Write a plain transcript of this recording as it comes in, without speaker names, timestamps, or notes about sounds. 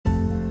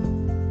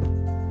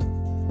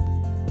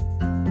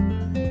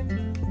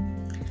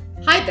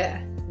Hi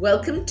there,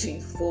 welcome to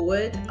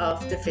Forward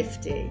After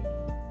 50.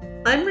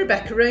 I'm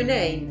Rebecca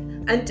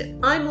Ronayne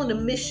and I'm on a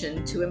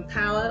mission to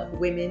empower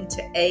women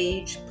to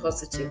age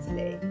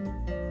positively.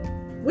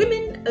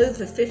 Women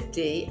over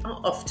 50 are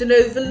often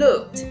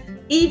overlooked,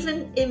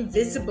 even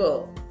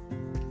invisible.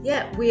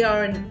 Yet we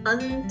are an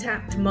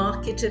untapped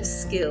market of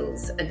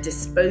skills and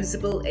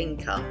disposable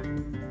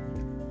income.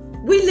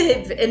 We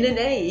live in an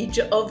age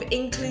of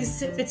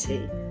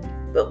inclusivity,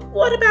 but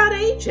what about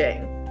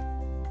aging?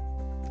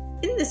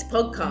 In this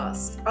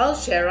podcast, I'll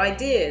share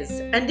ideas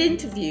and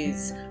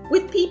interviews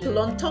with people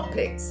on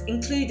topics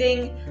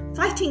including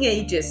fighting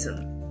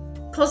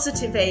ageism,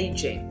 positive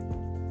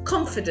aging,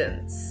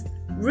 confidence,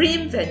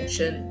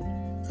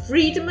 reinvention,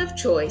 freedom of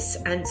choice,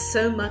 and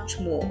so much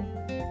more.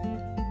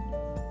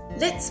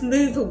 Let's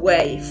move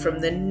away from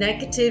the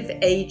negative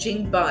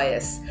aging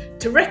bias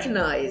to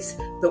recognise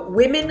that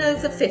women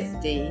over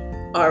 50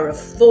 are a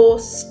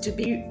force to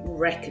be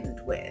reckoned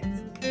with.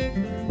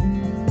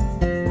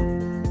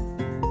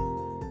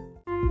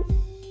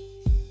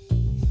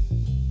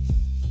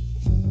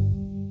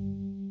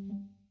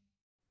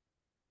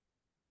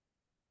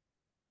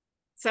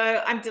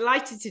 So I'm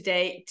delighted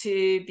today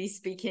to be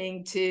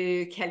speaking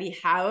to Kelly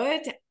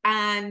Howard.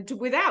 And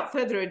without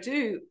further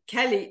ado,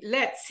 Kelly,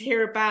 let's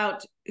hear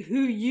about who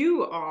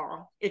you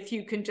are. If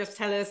you can just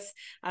tell us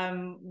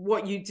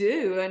what you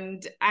do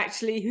and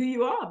actually who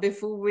you are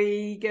before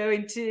we go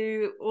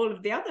into all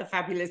of the other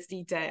fabulous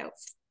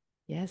details.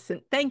 Yes, and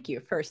thank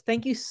you first.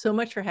 Thank you so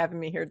much for having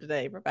me here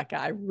today, Rebecca.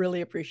 I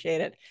really appreciate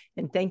it.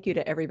 And thank you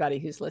to everybody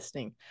who's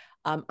listening.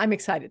 I'm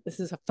excited. This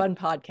is a fun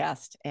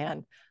podcast,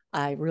 and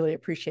I really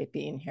appreciate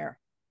being here.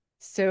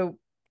 So,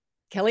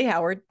 Kelly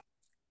Howard,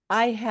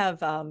 I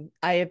have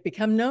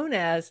become known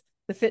as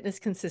the fitness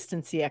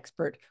consistency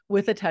expert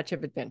with a touch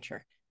of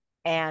adventure.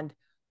 And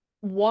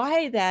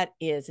why that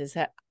is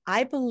that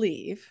I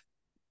believe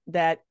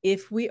that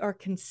if we are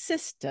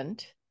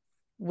consistent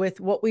with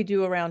what we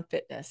do around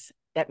fitness,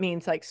 that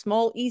means like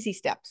small, easy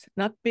steps,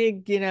 not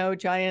big,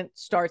 giant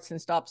starts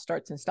and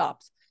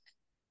stops.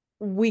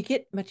 We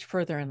get much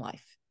further in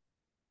life.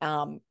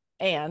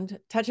 And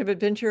Touch of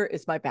Adventure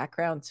is my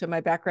background. So my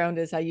background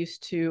is I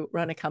used to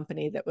run a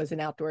company that was an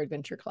outdoor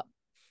adventure club.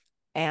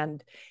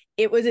 And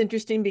it was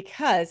interesting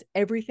because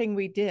everything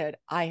we did,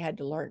 I had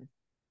to learn,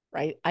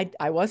 right?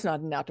 I was not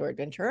an outdoor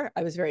adventurer.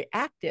 I was very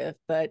active,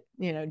 but,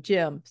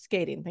 gym,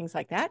 skating, things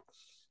like that.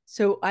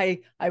 So I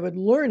would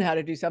learn how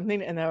to do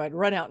something and then I would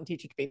run out and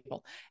teach it to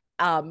people,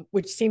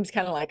 which seems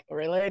kind of like,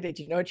 really, did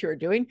you know what you were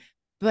doing?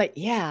 But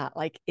yeah,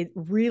 like it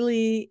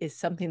really is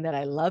something that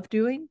I love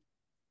doing.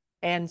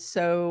 And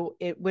so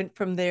it went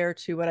from there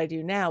to what I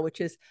do now, which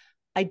is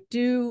I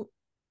do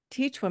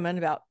teach women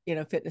about,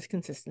 fitness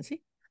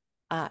consistency.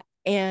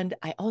 And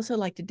I also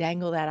like to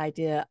dangle that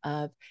idea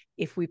of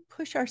if we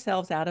push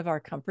ourselves out of our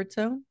comfort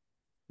zone,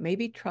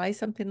 maybe try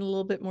something a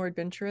little bit more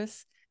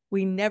adventurous,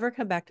 we never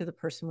come back to the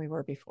person we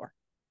were before.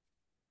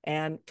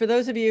 And for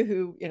those of you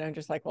who,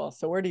 just like, well,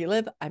 so where do you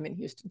live? I'm in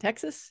Houston,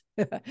 Texas,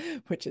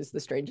 which is the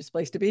strangest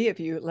place to be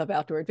if you love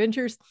outdoor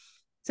adventures.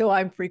 So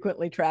I'm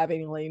frequently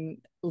traveling,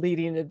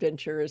 leading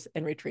adventures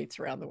and retreats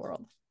around the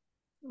world.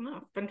 Oh,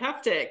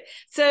 fantastic.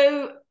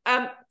 So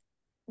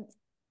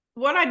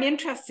what I'm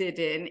interested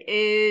in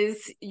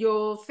is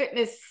your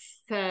fitness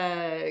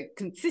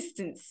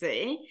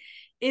consistency.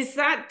 Is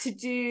that to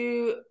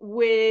do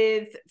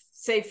with,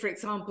 say, for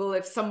example,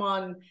 if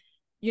someone,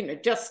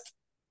 just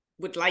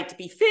would like to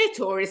be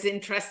fit or is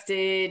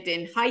interested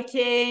in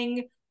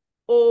hiking,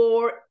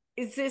 or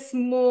is this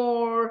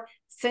more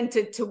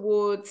centered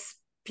towards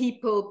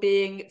people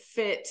being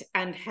fit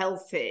and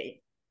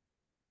healthy?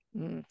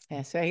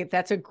 Yeah, so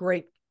that's a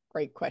great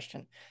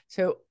question.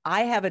 So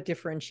I have a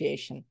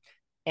differentiation,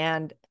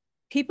 and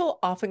people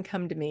often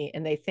come to me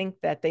and they think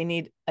that they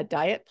need a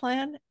diet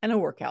plan and a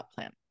workout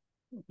plan.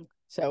 Mm-hmm.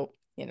 So,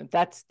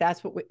 that's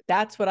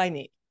what I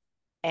need.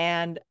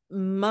 And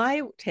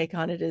my take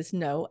on it is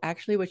no,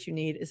 actually what you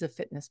need is a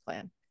fitness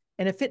plan.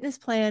 And a fitness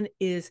plan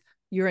is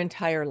your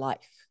entire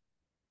life.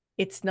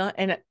 It's not,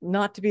 and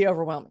not to be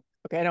overwhelming.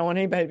 Okay. I don't want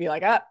anybody to be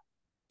like,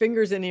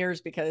 fingers and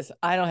ears, because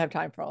I don't have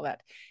time for all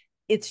that.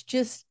 It's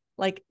just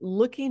like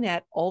looking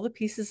at all the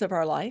pieces of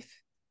our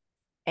life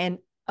and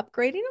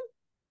upgrading them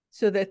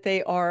so that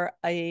they are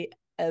a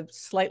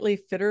slightly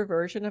fitter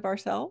version of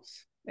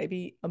ourselves,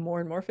 maybe a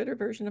more and more fitter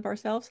version of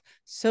ourselves,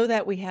 so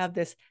that we have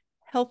this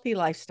healthy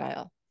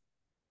lifestyle.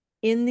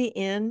 In the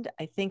end,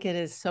 I think it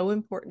is so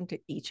important to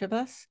each of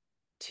us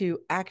to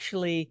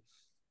actually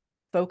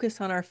focus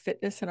on our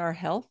fitness and our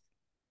health,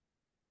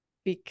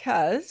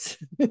 because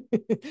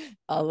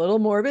a little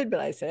morbid, but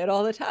I say it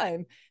all the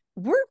time,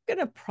 we're going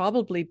to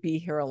probably be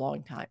here a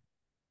long time.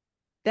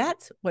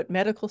 That's what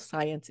medical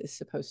science is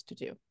supposed to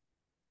do.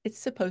 It's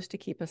supposed to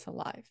keep us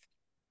alive.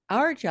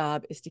 Our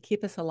job is to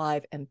keep us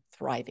alive and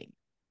thriving,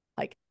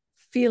 like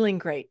feeling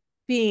great,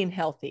 being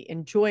healthy,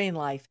 enjoying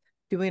life,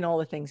 doing all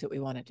the things that we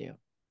want to do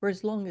for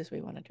as long as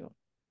we want to do them.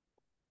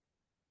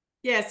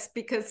 Yes,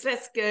 because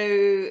let's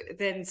go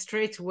then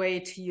straight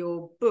away to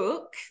your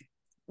book,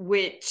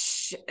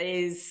 which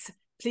is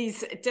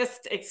please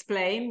just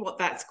explain what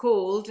that's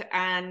called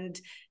and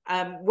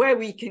where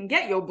we can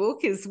get your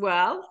book as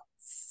well,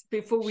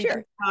 before we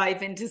Sure.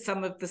 dive into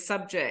some of the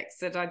subjects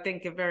that I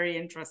think are very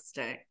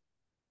interesting.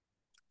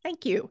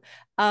 Thank you.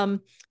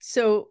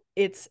 So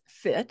it's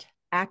Fit,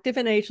 Active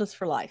and Ageless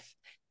for Life.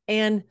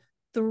 And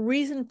the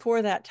reason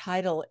for that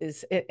title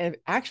is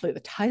actually the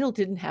title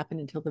didn't happen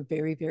until the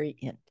very, very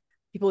end.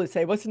 People would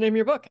say, "What's the name of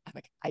your book?" I'm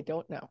like, "I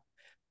don't know."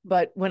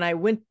 But when I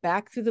went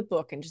back through the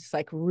book and just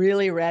like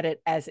really read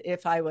it as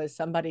if I was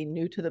somebody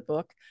new to the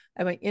book,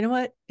 I went, you know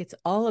what? It's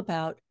all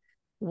about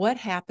what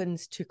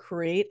happens to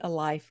create a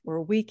life where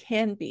we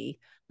can be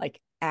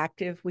like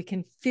active, we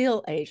can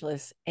feel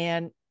ageless,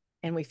 and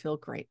we feel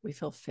great, we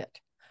feel fit.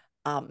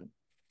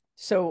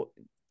 So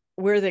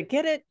where they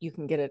get it, you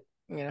can get it,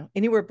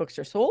 anywhere books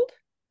are sold.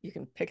 You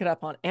can pick it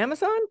up on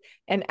Amazon.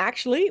 And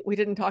actually, we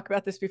didn't talk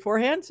about this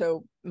beforehand,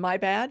 so my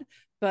bad.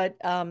 But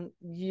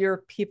your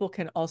people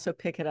can also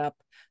pick it up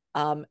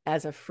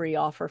as a free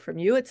offer from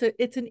you. It's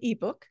an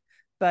ebook,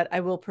 but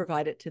I will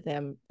provide it to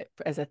them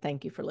as a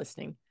thank you for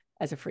listening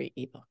as a free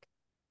ebook.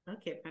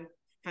 Okay,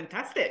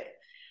 fantastic.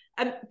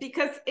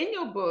 Because in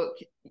your book,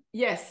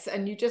 yes,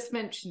 and you just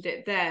mentioned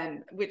it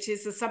then, which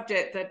is a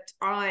subject that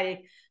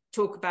I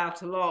talk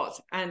about a lot,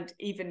 and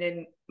even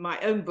in my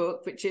own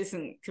book, which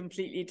isn't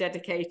completely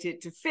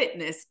dedicated to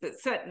fitness, but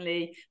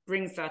certainly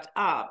brings that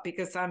up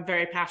because I'm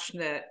very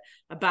passionate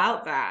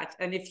about that.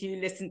 And if you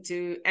listen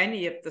to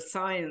any of the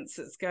science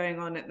that's going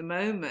on at the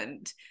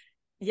moment,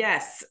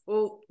 yes,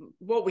 well,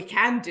 what we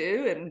can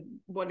do and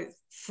what it's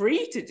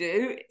free to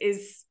do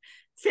is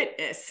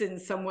fitness in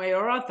some way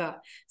or other.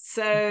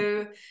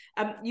 So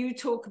you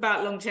talk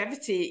about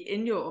longevity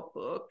in your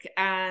book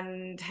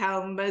and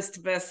how most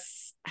of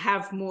us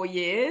have more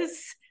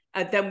years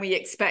than we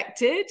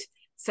expected.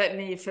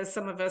 Certainly for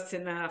some of us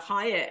in a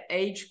higher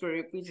age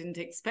group, we didn't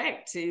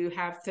expect to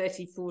have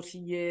 30, 40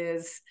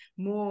 years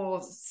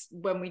more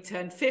when we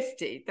turned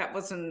 50. That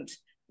wasn't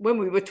when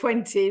we were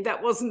 20,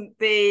 that wasn't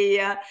the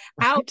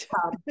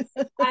outcome.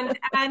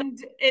 And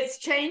it's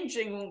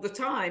changing all the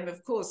time.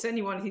 Of course,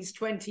 anyone who's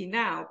 20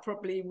 now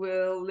probably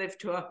will live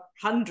to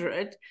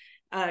 100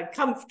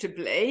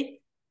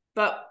 comfortably,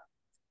 but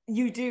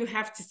you do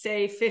have to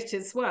stay fit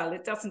as well.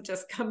 It doesn't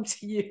just come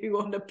to you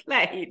on a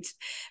plate.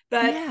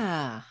 But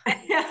yeah,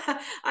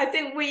 I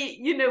think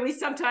we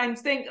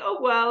sometimes think, oh,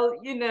 well,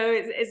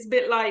 it's a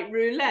bit like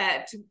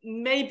roulette.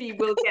 Maybe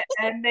we'll get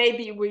there,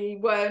 maybe we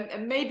won't,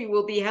 and maybe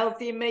we'll be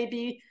healthy, and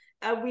maybe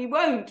we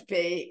won't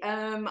be.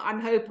 I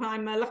hope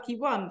I'm a lucky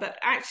one. But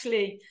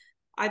actually,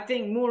 I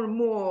think more and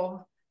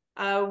more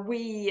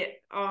we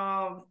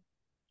are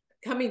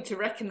coming to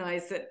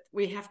recognize that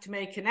we have to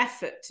make an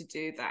effort to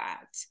do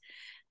that.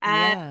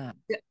 And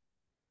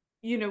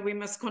yeah. we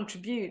must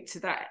contribute to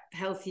that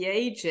healthy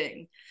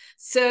aging.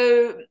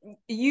 So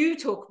you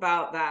talk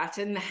about that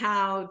and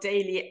how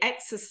daily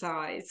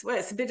exercise, well,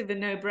 it's a bit of a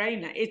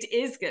no-brainer. It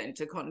is going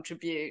to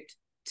contribute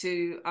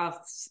to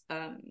us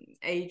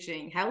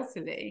aging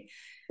healthily.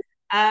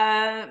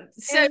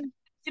 So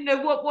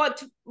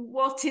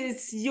what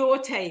is your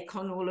take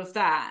on all of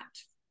that?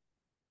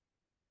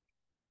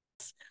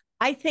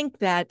 I think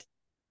that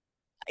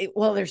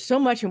there's so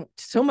much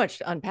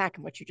to unpack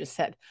in what you just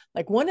said.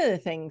 Like, one of the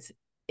things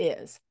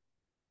is,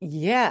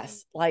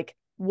 yes, like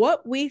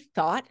what we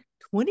thought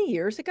 20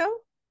 years ago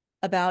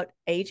about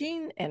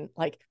aging, and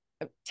like,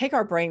 take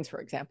our brains, for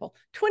example.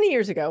 20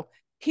 years ago,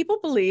 people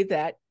believed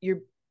that your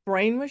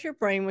brain was your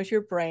brain was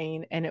your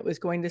brain, and it was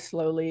going to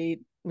slowly,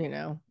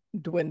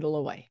 dwindle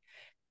away.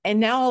 And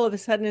now all of a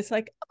sudden it's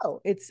like, oh,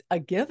 it's a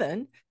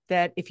given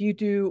that if you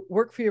do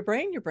work for your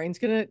brain's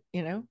going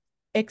to,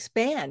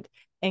 expand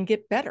and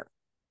get better.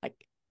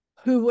 Like,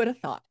 who would have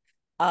thought?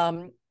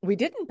 We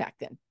didn't back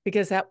then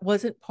because that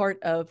wasn't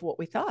part of what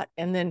we thought.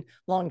 And then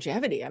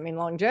longevity. I mean,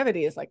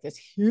 longevity is like this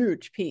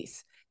huge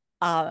piece.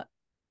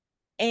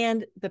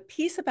 And the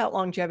piece about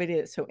longevity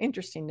that's so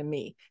interesting to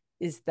me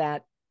is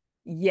that,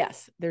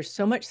 yes, there's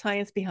so much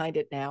science behind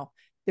it now.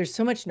 There's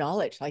so much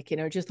knowledge, like,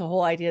 just the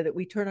whole idea that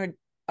we turn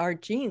our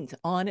genes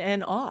on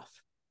and off,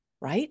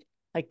 right?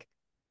 Like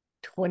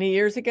 20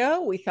 years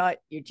ago, we thought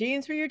your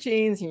genes were your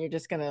genes and you're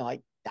just going to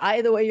like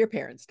die the way your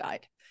parents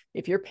died.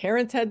 If your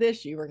parents had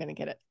this, you were going to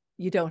get it.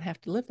 You don't have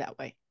to live that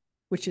way,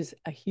 which is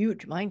a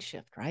huge mind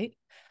shift, right?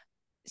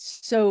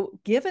 So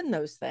given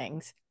those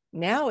things,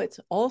 now it's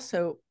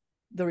also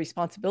the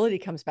responsibility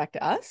comes back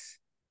to us,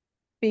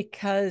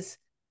 because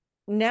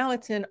now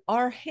it's in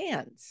our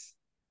hands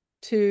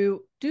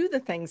to do the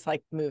things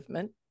like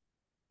movement,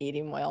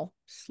 eating well,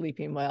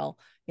 sleeping well,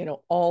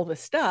 all the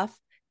stuff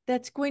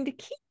that's going to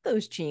keep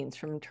those genes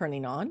from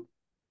turning on,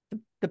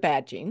 the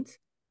bad genes,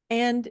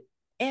 and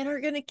are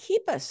going to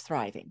keep us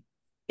thriving.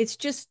 It's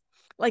just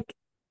like,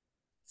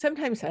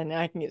 sometimes, and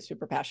I can get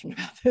super passionate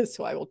about this,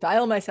 so I will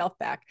dial myself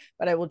back,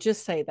 but I will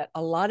just say that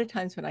a lot of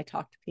times when I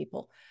talk to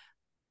people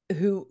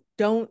who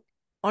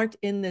aren't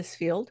in this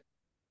field,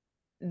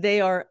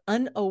 they are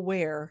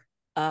unaware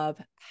of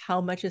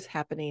how much is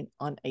happening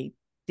on a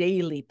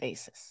daily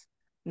basis,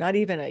 not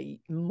even a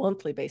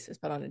monthly basis,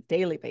 but on a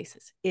daily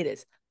basis. It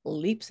is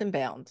leaps and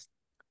bounds.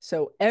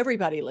 So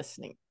everybody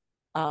listening,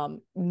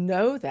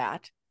 know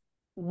that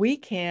we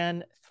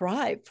can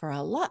thrive for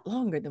a lot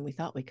longer than we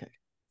thought we could.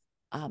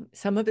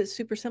 Some of it's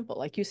super simple.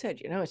 Like you said,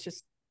 it's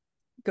just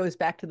goes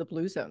back to the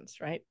blue zones,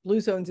 right? Blue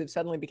zones have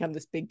suddenly become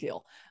this big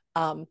deal.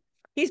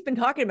 He's been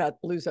talking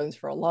about blue zones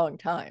for a long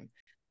time,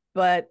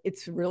 but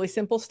it's really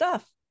simple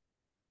stuff.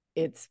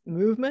 It's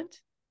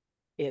movement,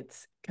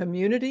 it's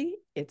community,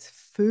 it's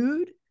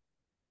food,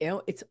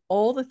 it's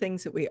all the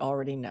things that we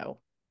already know.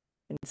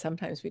 And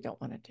sometimes we don't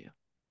want to do.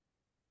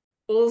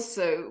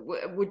 Also,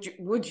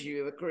 would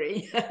you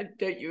agree?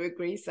 Don't you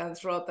agree?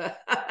 Sounds rather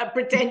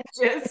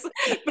pretentious,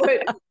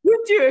 but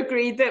would you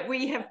agree that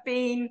we have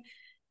been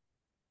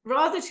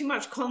rather too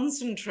much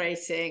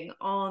concentrating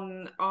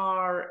on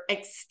our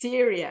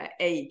exterior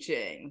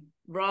aging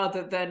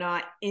rather than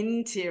our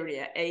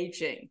interior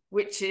aging,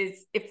 which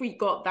is, if we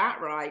got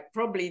that right,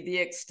 probably the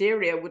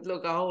exterior would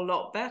look a whole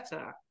lot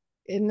better.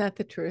 Isn't that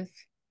the truth?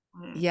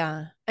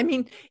 Yeah. I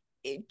mean,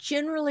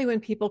 generally when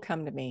people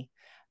come to me,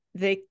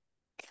 they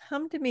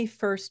come to me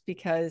first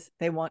because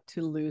they want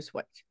to lose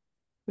weight,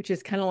 which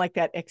is kind of like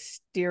that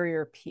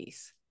exterior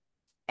piece.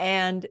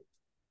 And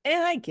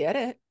I get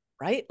it,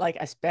 right? Like,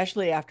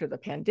 especially after the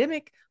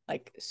pandemic,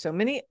 like so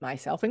many,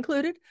 myself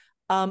included,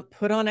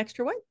 put on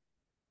extra weight.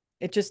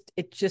 It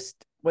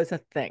just was a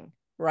thing,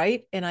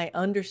 right? And I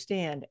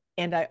understand.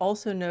 And I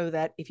also know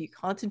that if you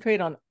concentrate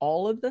on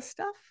all of the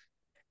stuff,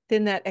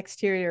 then that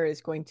exterior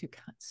is going to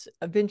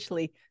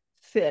eventually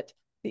fit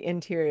the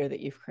interior that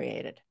you've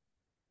created.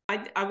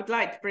 I would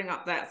like to bring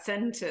up that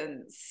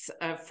sentence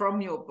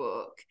from your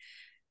book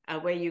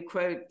where you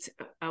quote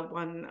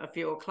one of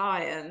your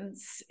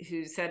clients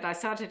who said, "I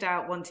started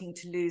out wanting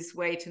to lose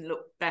weight and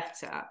look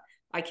better.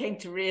 I came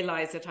to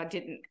realize that I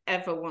didn't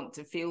ever want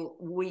to feel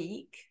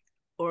weak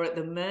or at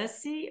the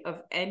mercy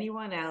of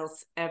anyone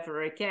else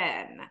ever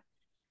again."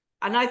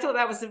 And I thought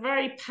that was a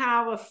very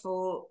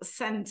powerful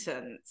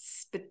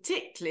sentence,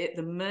 particularly at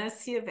the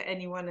mercy of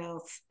anyone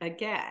else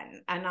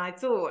again. And I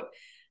thought,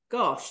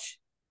 gosh,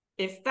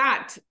 if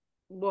that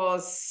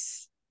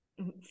was,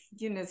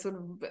 sort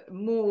of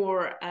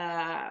more,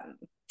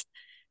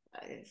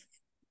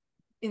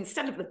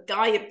 instead of the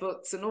diet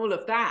books and all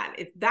of that,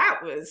 if that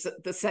was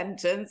the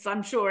sentence,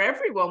 I'm sure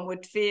everyone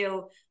would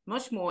feel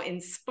much more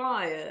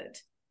inspired,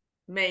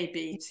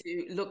 maybe,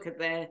 to look at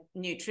their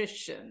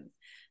nutrition.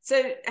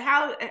 So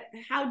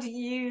how do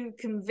you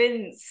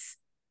convince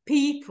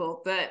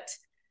people that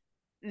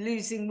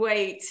losing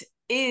weight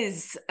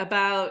is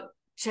about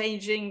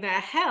changing their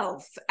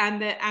health and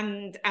their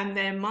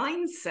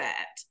mindset,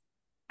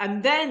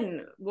 and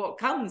then what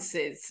comes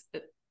is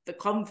the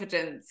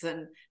confidence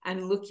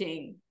and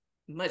looking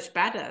much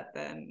better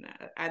than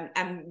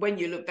and when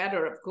you look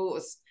better, of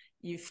course,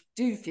 you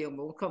do feel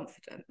more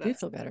confident. You do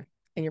feel better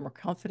and you're more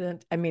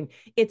confident. I mean,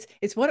 it's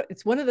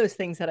one of those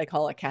things that I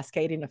call a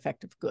cascading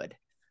effect of good.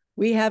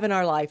 We have in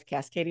our life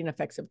cascading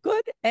effects of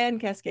good and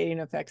cascading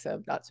effects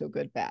of not so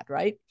good, bad,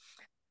 right?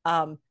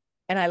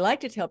 And I like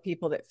to tell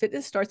people that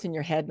fitness starts in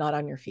your head, not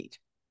on your feet,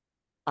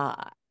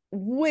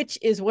 which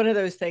is one of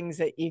those things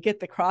that you get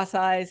the cross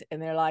eyes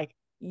and they're like,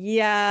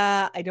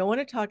 yeah, I don't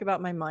want to talk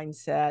about my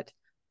mindset.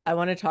 I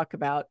want to talk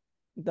about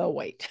the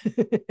weight.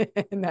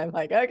 And I'm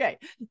like, okay,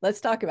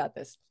 let's talk about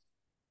this.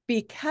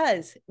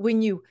 Because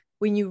when you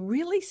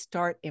really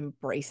start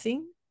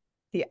embracing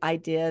the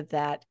idea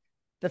that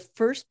the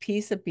first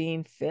piece of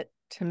being fit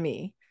to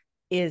me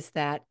is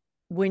that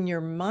when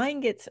your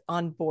mind gets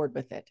on board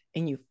with it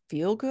and you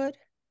feel good,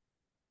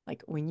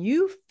 like when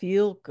you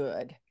feel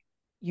good,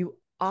 you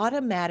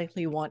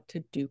automatically want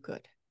to do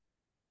good.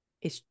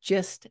 It's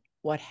just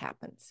what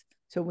happens.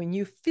 So when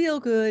you feel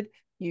good,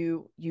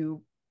 you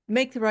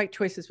make the right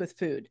choices with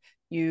food.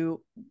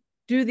 You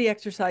do the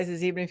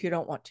exercises even if you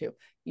don't want to.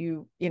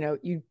 You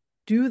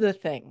do the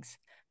things.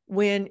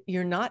 When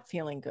you're not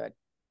feeling good,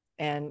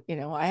 and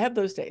I have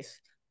those days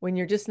when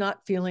you're just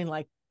not feeling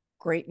like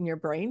great in your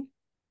brain,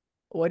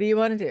 what do you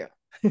want to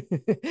do?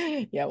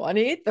 You want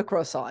to eat the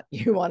croissant.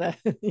 You want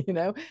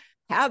to,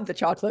 have the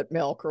chocolate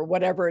milk or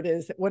whatever it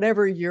is,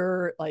 whatever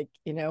your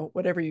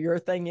whatever your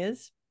thing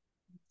is.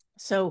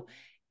 So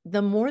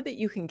the more that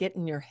you can get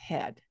in your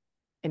head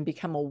and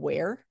become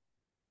aware,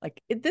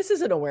 this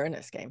is an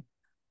awareness game.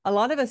 A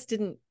lot of us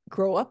didn't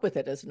grow up with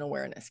it as an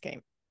awareness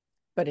game,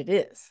 but it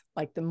is.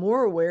 Like, the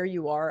more aware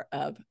you are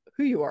of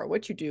who you are,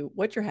 what you do,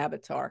 what your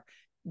habits are,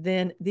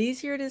 then the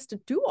easier it is to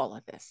do all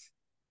of this.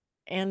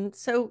 And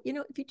so,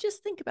 if you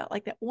just think about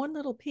like that one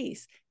little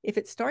piece, if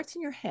it starts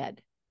in your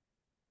head,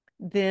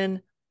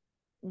 then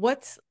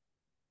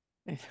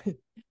and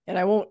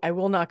I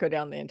will not go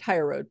down the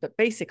entire road, but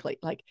basically,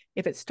 like,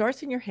 if it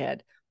starts in your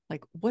head,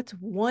 like, what's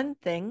one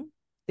thing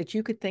that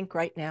you could think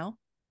right now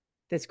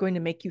that's going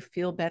to make you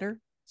feel better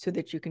so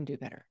that you can do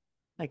better?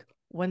 Like,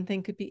 one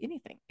thing could be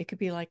anything. It could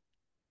be like,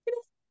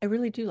 I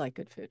really do like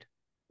good food,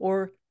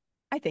 or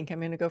I think I'm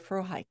going to go for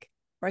a hike,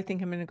 or I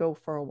think I'm going to go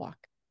for a walk.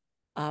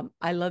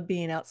 I love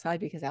being outside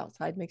because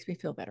outside makes me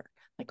feel better.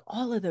 Like,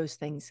 all of those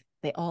things,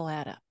 they all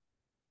add up.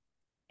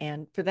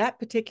 And for that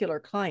particular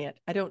client,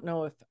 I don't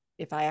know if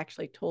if I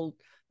actually told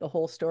the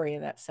whole story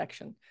in that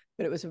section,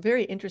 but it was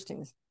very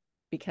interesting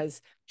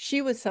because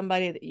she was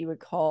somebody that you would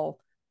call,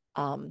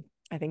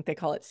 I think they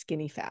call it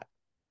skinny fat.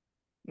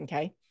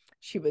 Okay.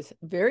 She was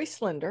very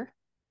slender,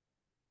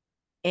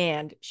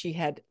 and she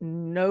had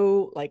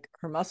no, like,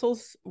 her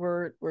muscles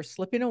were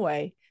slipping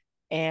away,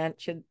 and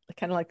she had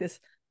kind of like this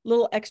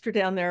little extra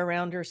down there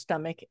around her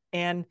stomach,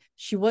 and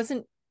she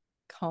wasn't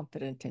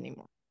confident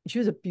anymore. She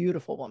was a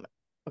beautiful woman.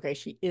 Okay,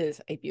 she is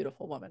a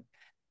beautiful woman.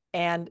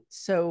 And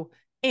so,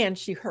 and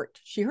she hurt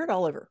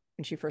all over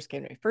when she first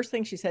came to me. First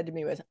thing she said to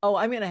me was, "Oh,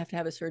 I'm going to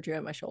have a surgery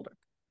on my shoulder."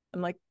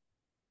 I'm like,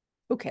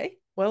 okay,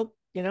 well,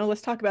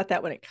 let's talk about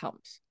that when it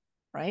comes,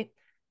 right?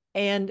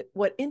 And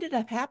what ended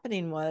up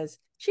happening was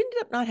she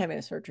ended up not having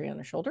a surgery on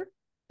her shoulder,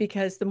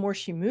 because the more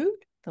she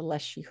moved, the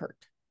less she hurt.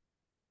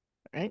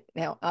 Right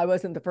now, I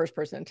wasn't the first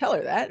person to tell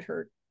her that.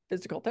 Her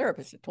physical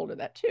therapist had told her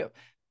that too.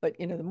 But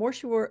the more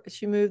she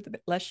moved, the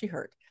less she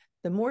hurt.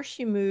 The more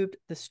she moved,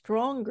 the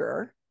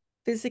stronger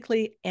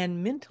physically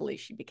and mentally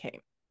she became,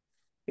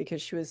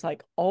 because she was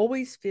like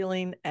always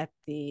feeling at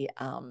the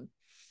kind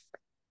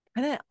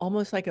of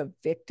almost like a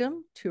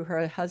victim to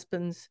her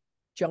husband's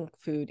junk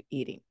food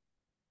eating.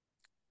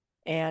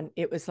 And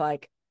it was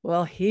like,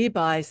 well, he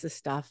buys the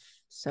stuff,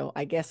 so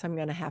I guess I'm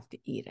going to have to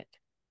eat it.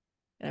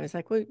 And I was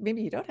like, well,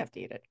 maybe you don't have to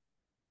eat it.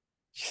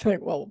 She's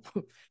like, well,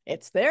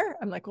 it's there.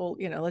 I'm like, well,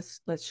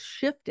 let's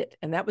shift it.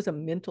 And that was a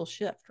mental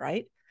shift,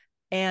 right?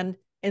 And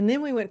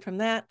then we went from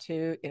that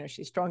to,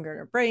 she's stronger in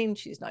her brain.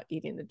 She's not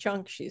eating the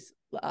junk. She's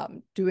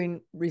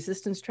doing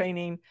resistance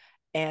training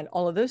and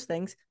all of those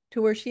things,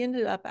 to where she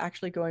ended up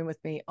actually going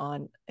with me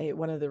on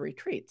one of the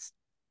retreats.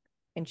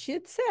 And she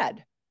had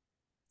said,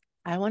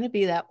 I want to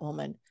be that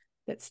woman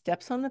that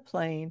steps on the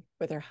plane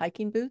with her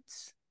hiking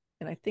boots.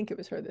 And I think it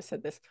was her that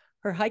said this,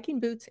 her hiking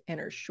boots and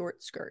her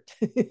short skirt.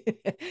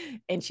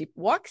 And she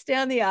walks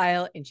down the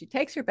aisle and she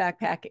takes her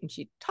backpack and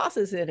she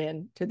tosses it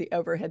into the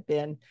overhead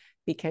bin,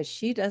 because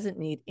she doesn't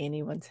need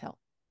anyone's help.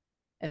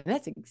 And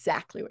that's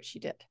exactly what she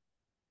did.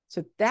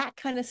 So that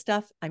kind of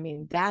stuff, I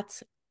mean,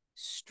 that's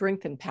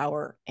strength and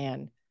power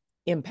and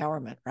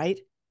empowerment, right?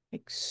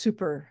 Like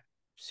super,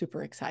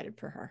 super excited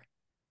for her.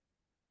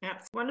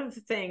 That's one of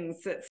the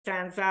things that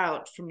stands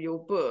out from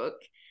your book,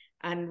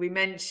 and we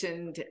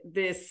mentioned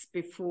this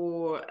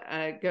before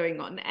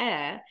going on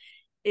air,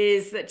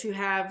 is that you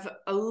have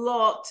a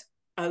lot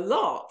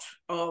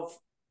of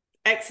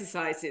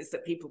exercises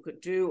that people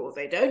could do, or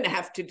they don't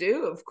have to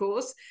do, of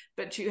course,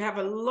 but you have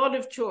a lot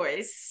of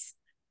choice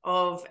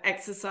of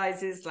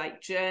exercises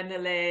like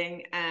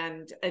journaling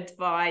and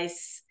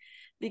advice,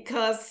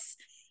 because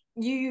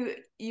you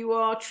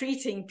are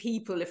treating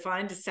people, if I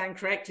understand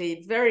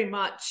correctly, very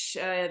much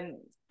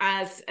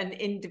as an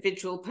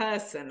individual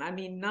person. I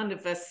mean, none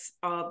of us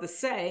are the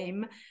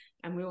same,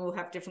 and we all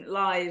have different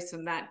lives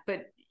and that,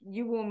 but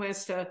you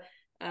almost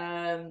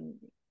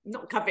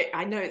not cover,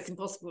 I know it's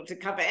impossible to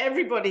cover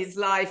everybody's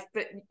life,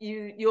 but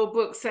your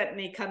book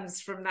certainly comes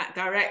from that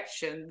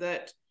direction,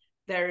 that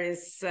there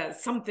is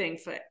something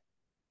for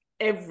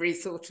every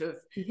sort of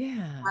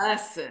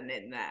person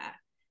in there.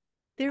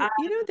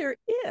 There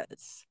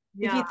is.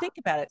 If you think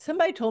about it,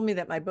 somebody told me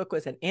that my book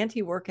was an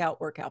anti-workout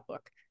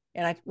book.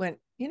 And I went,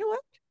 you know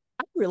what?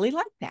 I really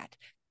like that,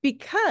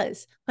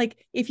 because,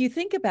 like, if you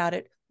think about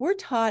it, we're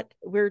taught,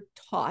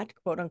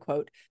 quote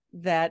unquote,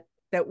 that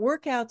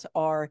workouts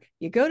are,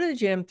 you go to the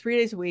gym 3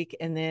 days a week,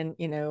 and then,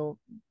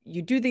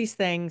 you do these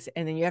things,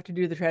 and then you have to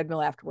do the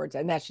treadmill afterwards.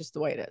 And that's just the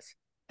way it is.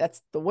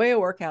 That's the way a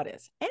workout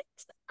is. And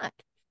it's not.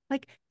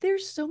 Like,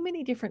 there's so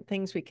many different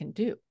things we can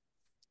do.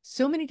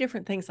 So many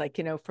different things, like,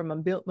 from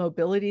a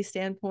mobility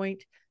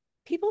standpoint,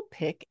 people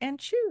pick and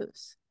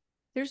choose.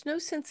 There's no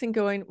sense in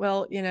going,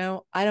 well,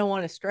 I don't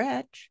want to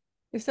stretch.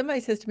 If somebody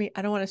says to me,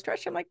 I don't want to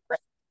stretch, I'm like,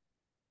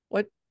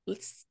 what?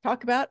 Let's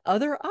talk about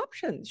other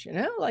options,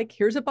 like,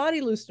 here's a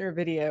body loosener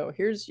video.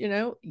 Here's,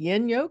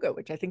 yin yoga,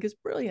 which I think is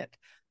brilliant.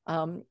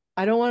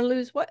 I don't want to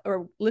lose what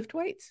or lift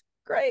weights.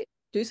 Great.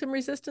 Do some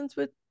resistance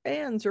with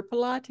bands or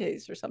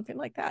Pilates or something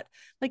like that.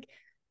 Like,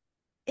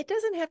 it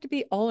doesn't have to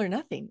be all or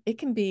nothing. It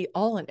can be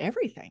all and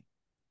everything.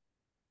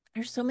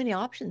 There's so many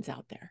options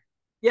out there.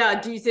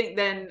 Yeah. Do you think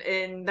then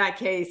in that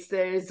case,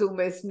 there is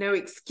almost no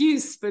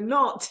excuse for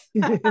not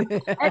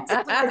exercising?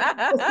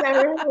 Because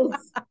there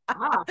is.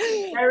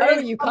 There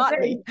is you caught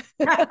me.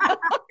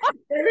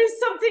 There is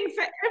something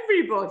for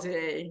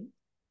everybody.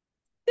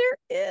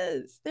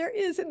 There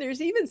is. And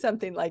there's even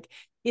something like,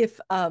 if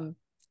I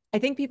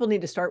think people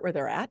need to start where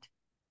they're at,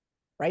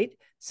 right?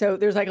 So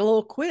there's like a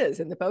little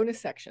quiz in the bonus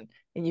section,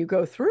 and you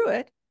go through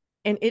it,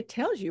 and it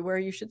tells you where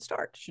you should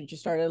start. Should you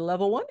start at a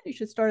level 1? You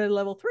should start at a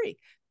level 3,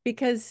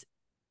 because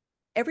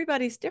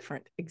everybody's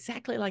different.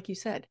 Exactly like you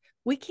said,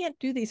 we can't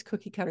do these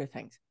cookie cutter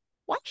things.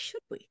 Why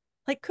should we?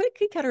 Like,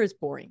 cookie cutter is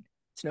boring.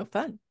 It's no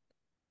fun.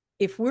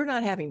 If we're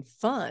not having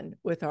fun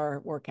with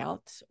our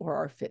workouts or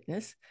our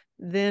fitness,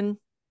 then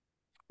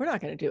we're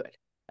not going to do it.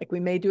 Like, we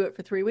may do it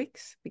for 3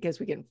 weeks because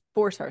we can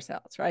force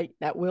ourselves, right?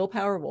 That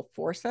willpower will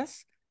force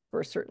us for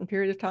a certain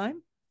period of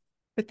time.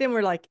 But then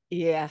we're like,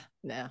 yeah,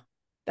 no,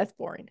 that's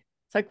boring.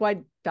 It's like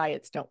why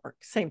diets don't work.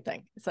 Same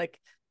thing. It's like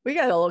we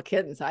got a little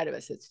kid inside of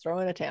us that's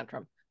throwing a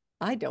tantrum.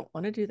 I don't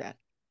want to do that.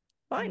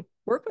 Fine,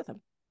 work with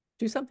them.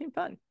 Do something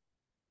fun.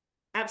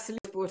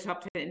 Absolutely brought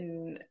up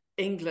in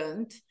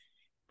England,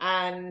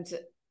 and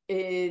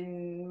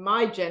in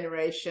my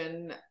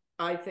generation,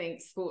 I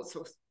think sports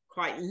was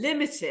quite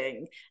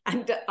limiting.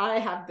 And I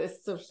have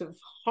this sort of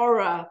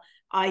horror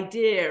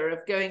idea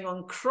of going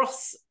on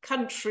cross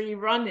country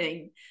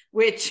running,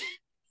 which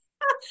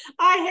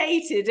I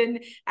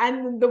hated.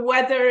 And the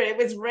weather, it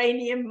was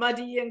rainy and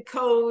muddy and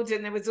cold,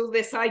 and there was all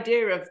this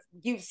idea of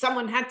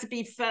someone had to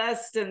be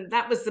first, and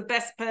that was the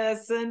best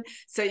person,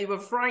 so you were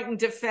frightened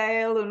to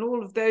fail and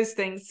all of those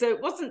things. So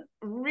it wasn't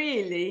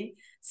really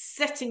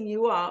setting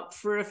you up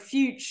for a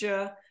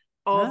future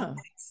of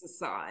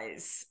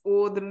exercise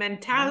or the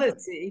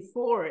mentality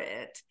for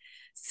it.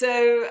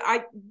 So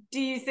I do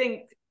you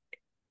think,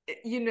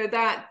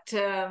 that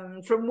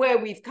from where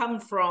we've come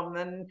from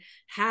and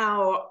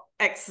how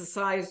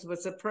exercise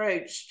was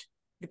approached,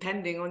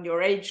 depending on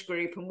your age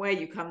group and where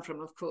you come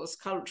from, of course,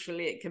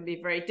 culturally it can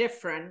be very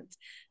different,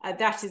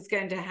 that is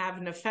going to have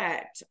an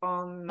effect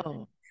on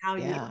how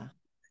you.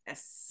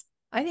 Yes,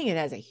 I think it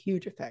has a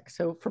huge effect.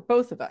 So for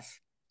both of us,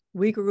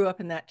 we grew up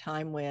in that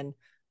time when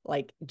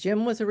like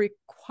gym was a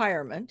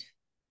requirement,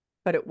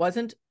 but it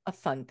wasn't a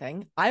fun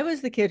thing. I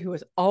was the kid who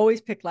was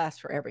always picked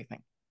last for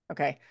everything.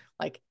 Okay.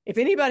 Like if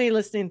anybody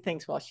listening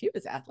thinks, well, she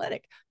was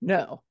athletic.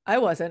 No, I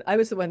wasn't. I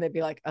was the one that'd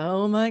be like,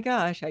 oh my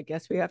gosh, I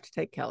guess we have to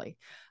take Kelly.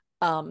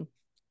 I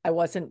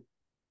wasn't,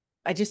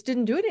 I just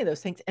didn't do any of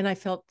those things. And I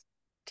felt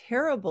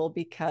terrible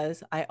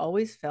because I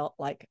always felt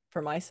like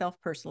for myself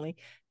personally,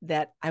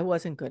 that I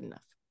wasn't good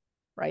enough,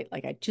 right?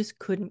 Like I just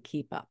couldn't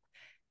keep up.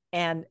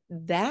 And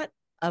that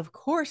of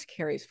course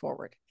carries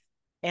forward.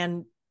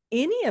 And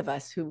any of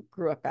us who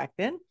grew up back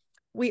then,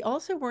 we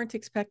also weren't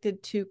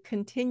expected to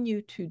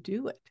continue to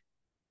do it,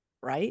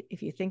 right?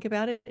 If you think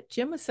about it,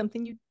 gym was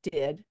something you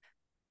did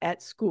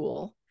at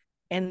school,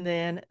 and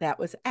then that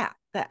was at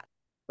that,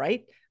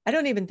 right? I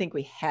don't even think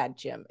we had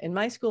gym. In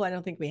my school, I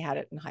don't think we had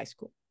it in high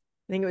school.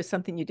 I think it was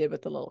something you did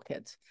with the little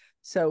kids.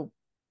 So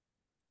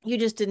you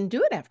just didn't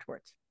do it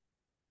afterwards.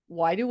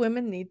 Why do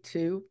women need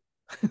to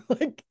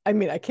like, I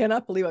mean, I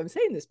cannot believe I'm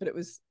saying this, but it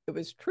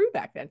was true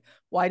back then.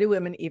 Why do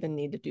women even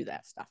need to do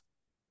that stuff?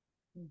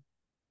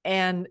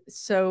 And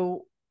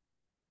so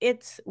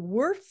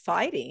we're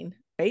fighting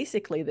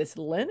basically this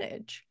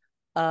lineage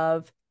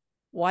of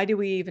why do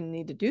we even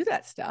need to do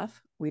that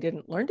stuff? We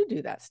didn't learn to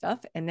do that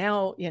stuff. And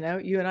now,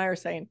 you and I are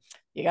saying,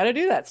 you got to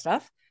do that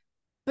stuff,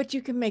 but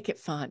you can make it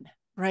fun,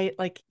 right?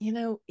 Like,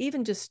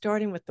 even just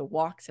starting with the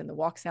walks and the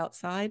walks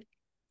outside,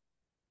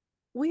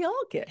 we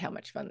all get how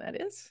much fun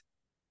that is.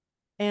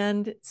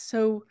 And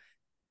so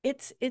I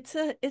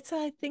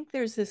think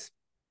there's this,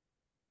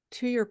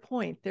 to your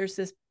point, there's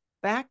this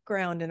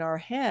background in our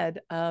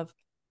head of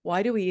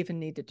why do we even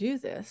need to do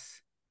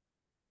this?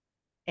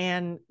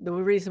 And the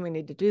reason we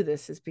need to do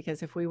this is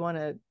because if we want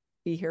to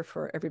be here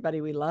for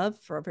everybody we love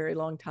for a very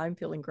long time,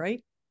 feeling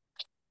great,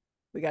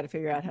 we got to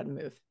figure out how to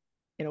move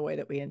in a way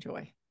that we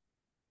enjoy.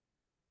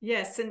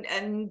 Yes.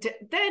 And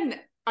then,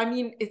 I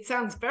mean, it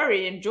sounds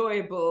very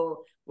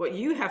enjoyable what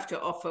you have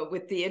to offer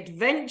with the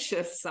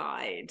adventure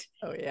side.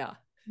 Oh, yeah.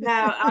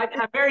 Now,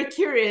 I'm very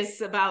curious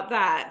about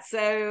that.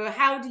 So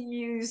how do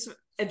you use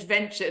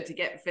adventure to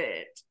get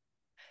fit?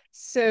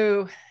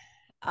 So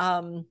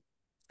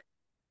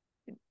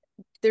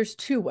there's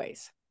two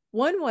ways.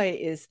 One way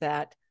is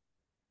that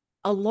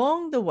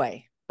along the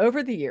way,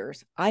 over the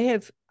years,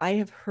 I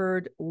have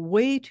heard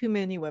way too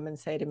many women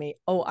say to me,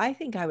 oh, I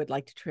think I would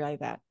like to try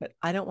that, but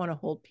I don't want to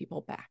hold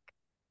people back.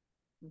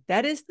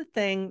 That is the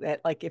thing that,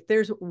 like, if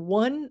there's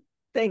one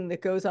thing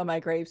that goes on my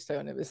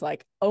gravestone, it was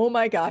like, oh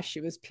my gosh, she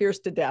was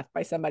pierced to death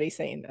by somebody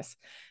saying this,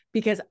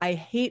 because I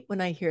hate when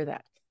I hear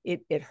that.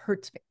 It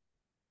hurts me,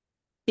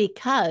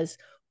 because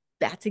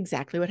that's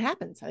exactly what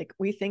happens. Like,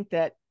 we think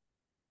that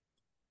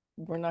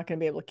we're not going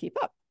to be able to keep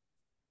up.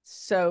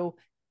 So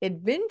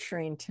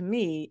adventuring to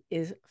me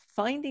is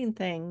finding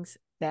things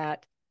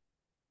that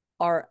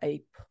are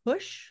a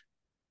push,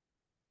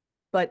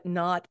 but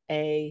not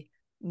a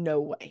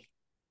no way.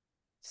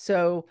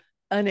 So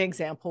an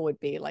example would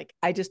be like,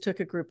 I just took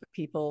a group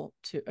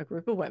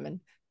of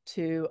women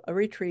to a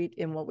retreat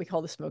in what we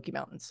call the Smoky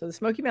Mountains. So the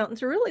Smoky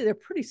Mountains they're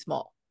pretty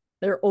small.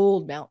 They're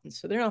old mountains,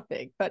 so they're not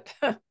big, but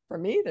for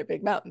me, they're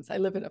big mountains. I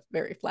live in a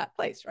very flat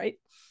place, right?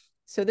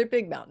 So they're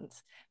big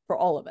mountains for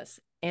all of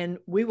us. And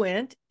we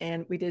went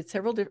and we did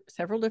several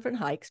different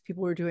hikes.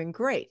 People were doing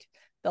great.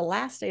 The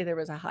last day there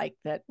was a hike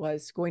that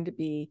was going to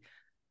be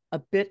a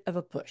bit of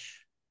a push,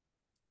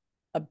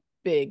 a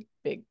big,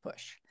 big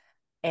push.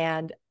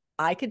 And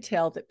I could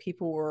tell that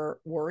people were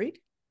worried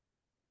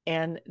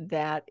and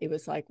that it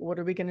was like, what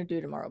are we going to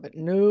do tomorrow? But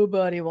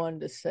nobody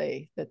wanted to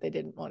say that they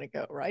didn't want to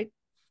go, right?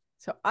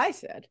 So I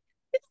said,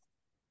 I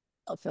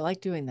don't feel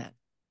like doing that.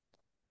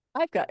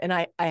 I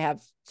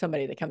have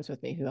somebody that comes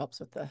with me who helps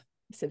with I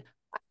said,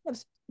 I have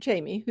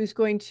Jamie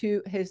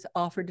has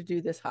offered to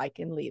do this hike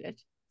and lead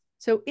it.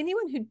 So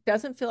anyone who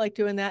doesn't feel like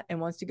doing that and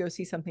wants to go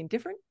see something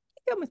different,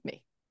 come with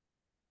me.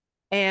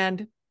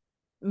 And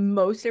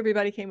most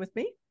everybody came with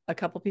me. A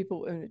couple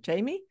people went with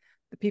Jamie.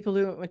 The people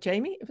who went with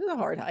Jamie, it was a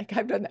hard hike.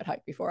 I've done that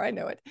hike before. I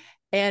know it.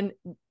 And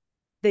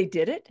they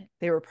did it.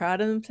 They were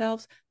proud of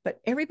themselves. But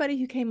everybody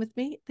who came with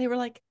me, they were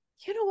like,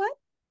 you know what?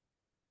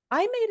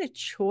 I made a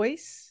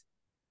choice,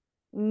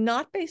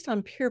 not based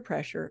on peer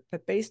pressure,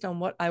 but based on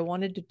what I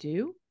wanted to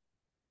do.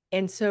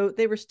 And so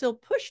they were still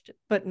pushed,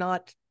 but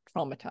not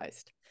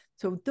traumatized.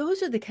 So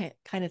those are the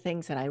kind of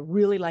things that I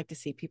really like to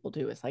see people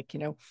do, is like,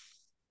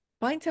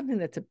 find something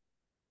that's a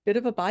bit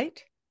of a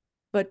bite,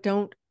 but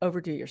don't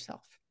overdo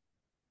yourself.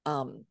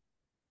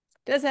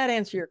 Does that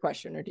answer your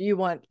question, or do you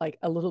want like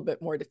a little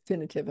bit more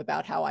definitive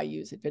about how I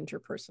use adventure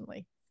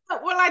personally?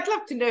 Well, I'd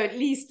love to know at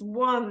least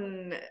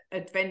one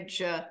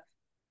adventure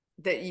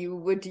that you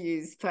would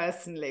use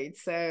personally.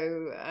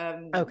 So,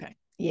 Okay.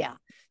 Yeah.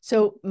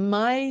 So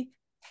my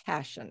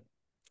passion,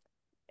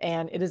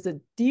 and it is a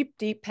deep,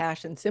 deep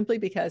passion simply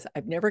because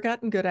I've never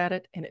gotten good at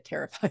it and it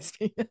terrifies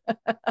me.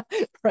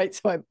 Right.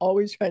 So I'm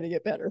always trying to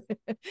get better,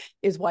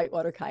 is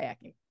whitewater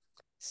kayaking.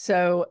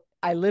 So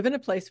I live in a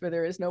place where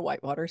there is no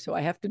whitewater. So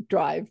I have to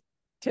drive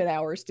 10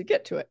 hours to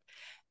get to it.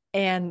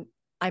 And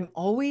I'm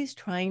always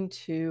trying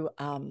to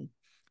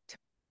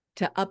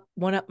up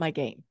my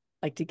game,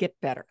 like to get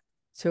better.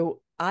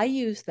 So I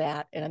use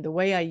that. And the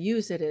way I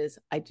use it is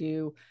I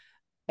do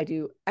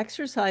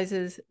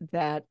exercises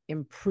that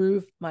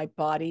improve my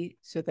body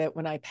so that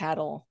when I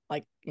paddle,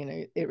 like,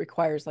 it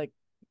requires like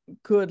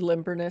good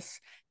limberness,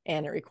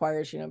 and it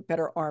requires,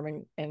 better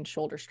arm and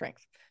shoulder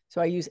strength.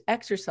 So I use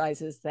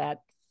exercises that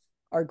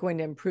are going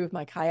to improve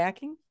my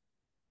kayaking.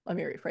 Let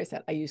me rephrase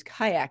that. I use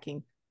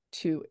kayaking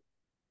to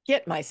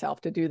get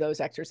myself to do those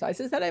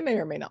exercises that I may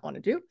or may not want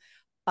to do.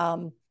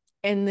 And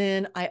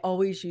then I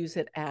always use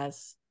it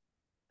as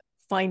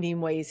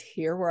finding ways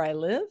here where I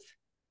live,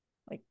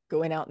 like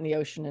going out in the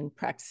ocean and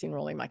practicing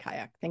rolling my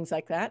kayak, things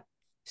like that,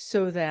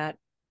 so that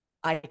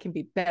I can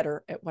be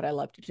better at what I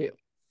love to do.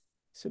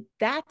 So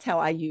that's how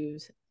I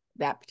use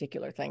that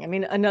particular thing. I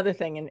mean, another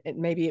thing, and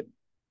maybe it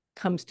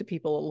comes to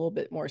people a little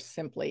bit more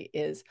simply,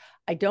 is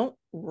I don't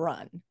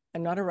run.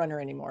 I'm not a runner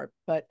anymore,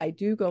 but I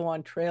do go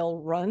on trail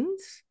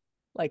runs,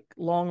 like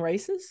long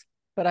races,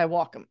 but I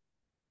walk them.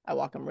 I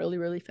walk them really,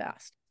 really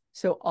fast.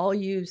 So I'll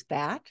use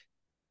that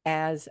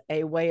as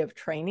a way of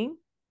training.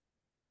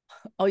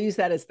 I'll use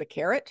that as the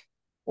carrot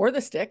or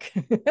the stick.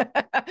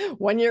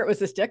 One year it was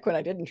the stick when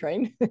I didn't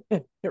train.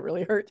 It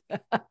really hurt.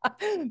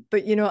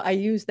 But I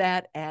use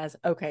that as,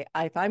 okay,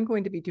 if I'm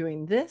going to be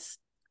doing this,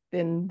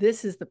 then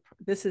this is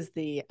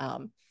the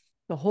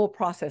whole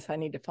process I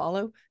need to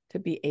follow to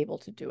be able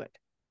to do it.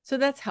 So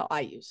that's how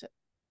I use it.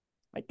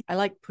 Like, I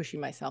like pushing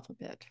myself a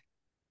bit.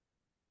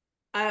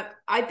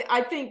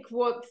 I think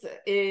what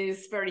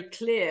is very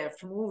clear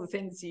from all the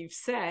things you've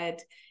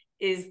said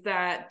is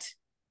that,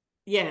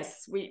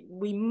 yes,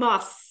 we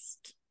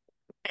must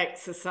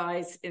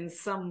exercise in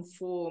some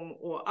form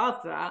or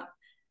other,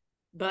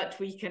 but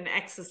we can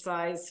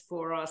exercise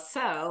for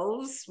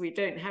ourselves. We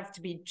don't have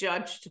to be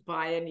judged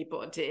by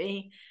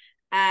anybody.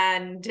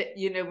 And,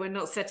 we're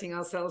not setting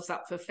ourselves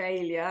up for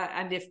failure.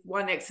 And if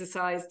one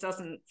exercise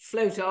doesn't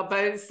float our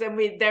boats, then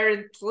there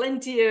are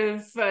plenty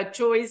of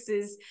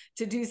choices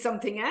to do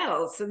something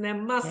else. And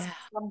there must be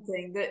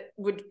something that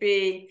would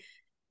be,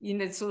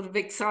 sort of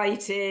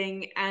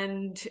exciting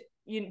and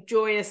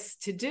joyous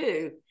to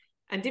do.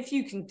 And if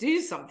you can do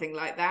something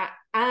like that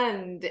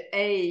and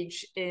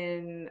age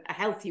in a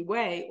healthy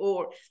way,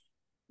 or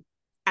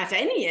at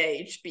any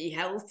age be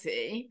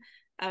healthy,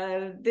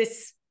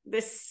 this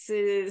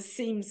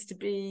seems to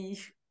be,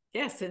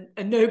 yes,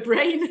 a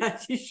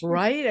no-brainer.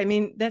 Right. I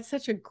mean, that's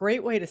such a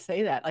great way to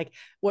say that. Like,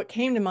 what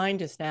came to mind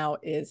just now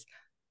is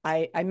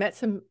I met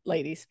some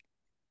ladies.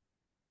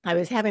 I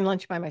was having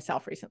lunch by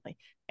myself recently,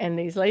 and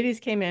these ladies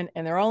came in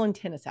and they're all in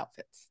tennis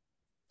outfits.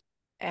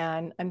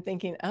 And I'm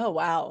thinking, oh,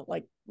 wow,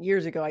 like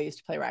years ago, I used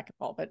to play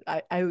racquetball, but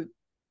I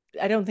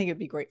don't think it'd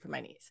be great for my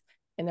knees.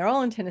 And they're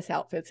all in tennis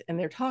outfits and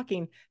they're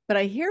talking, but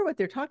I hear what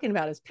they're talking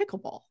about is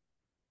pickleball,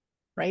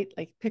 right?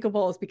 Like,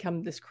 pickleball has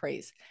become this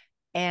craze.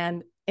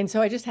 And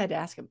so I just had to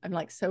ask them, I'm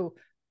like, so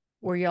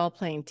were y'all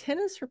playing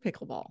tennis or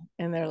pickleball?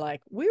 And they're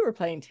like, we were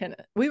playing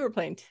tennis. We were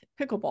playing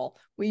pickleball.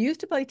 We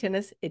used to play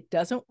tennis. It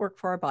doesn't work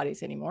for our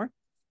bodies anymore,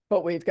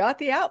 but we've got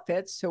the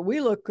outfits, so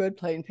we look good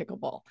playing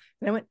pickleball.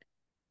 And I went,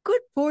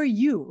 good for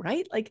you,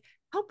 right? Like,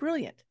 how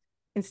brilliant.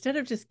 Instead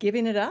of just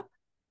giving it up,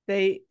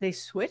 they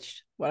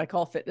switched, what I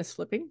call fitness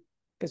flipping,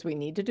 because we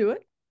need to do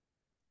it.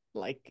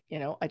 Like,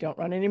 I don't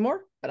run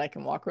anymore, but I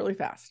can walk really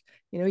fast.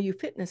 You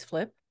fitness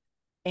flip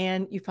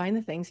and you find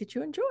the things that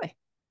you enjoy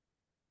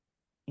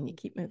and you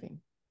keep moving.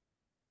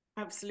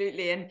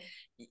 Absolutely. And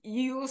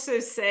you also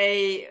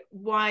say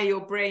why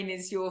your brain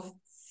is your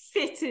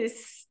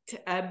fittest,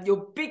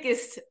 your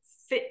biggest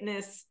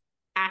fitness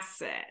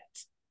asset.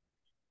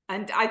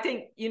 And I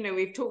think,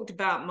 we've talked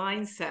about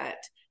mindset,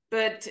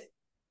 but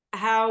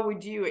how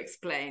would you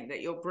explain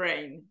that your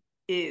brain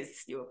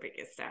is your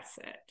biggest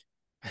asset?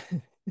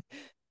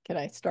 Can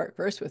I start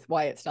first with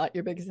why it's not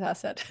your biggest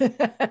asset?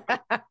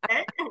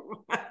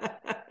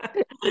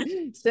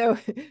 so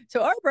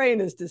our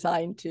brain is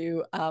designed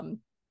to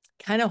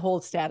kind of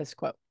hold status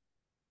quo,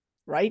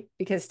 right?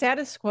 Because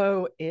status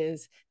quo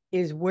is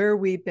where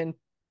we've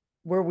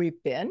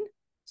been.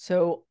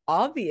 So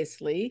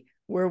obviously,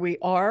 where we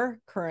are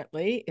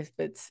currently, if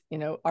it's,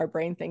 our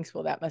brain thinks,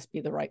 well, that must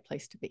be the right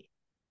place to be.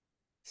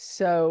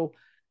 So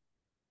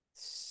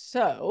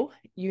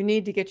you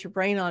need to get your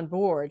brain on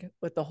board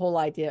with the whole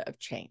idea of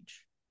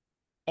change.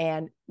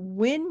 And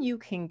when you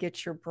can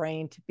get your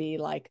brain to be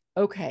like,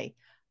 okay,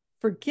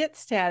 forget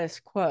status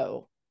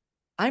quo,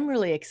 I'm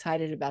really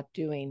excited about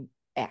doing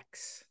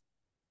X,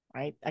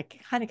 right? It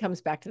kind of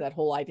comes back to that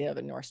whole idea of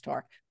a North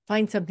Star.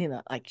 Find something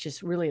that like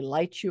just really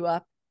lights you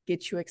up,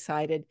 gets you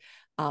excited,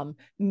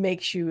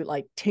 makes you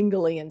like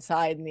tingly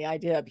inside, and the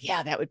idea of,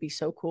 yeah, that would be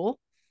so cool.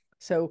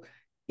 So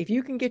if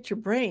you can get your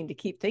brain to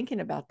keep thinking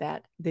about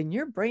that, then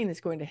your brain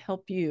is going to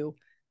help you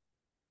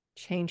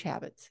change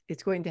habits.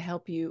 It's going to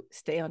help you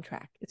stay on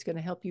track. It's going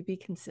to help you be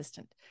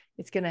consistent.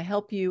 It's going to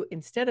help you,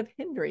 instead of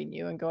hindering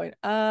you and going,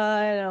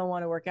 I don't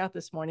want to work out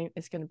this morning.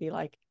 It's going to be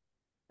like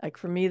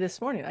for me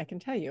this morning, I can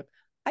tell you,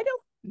 I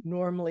don't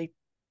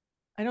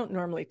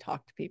normally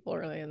talk to people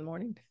early in the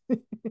morning.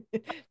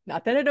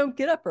 Not that I don't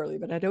get up early,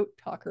 but I don't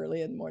talk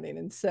early in the morning.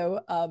 And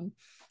so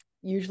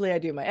usually I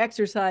do my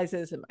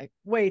exercises and my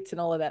weights and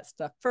all of that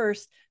stuff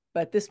first.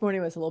 But this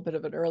morning was a little bit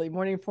of an early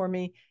morning for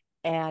me.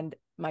 And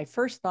my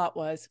first thought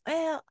was,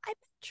 well, I'm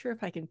not sure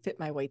if I can fit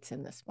my weights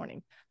in this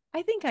morning.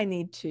 I think I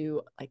need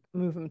to like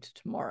move them to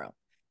tomorrow.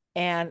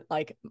 And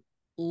like,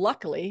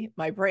 luckily,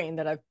 my brain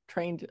that I've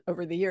trained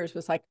over the years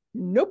was like,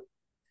 nope.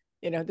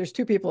 There's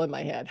two people in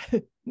my head.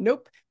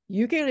 Nope.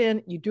 You get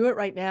in, you do it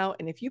right now.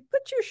 And if you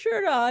put your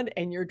shirt on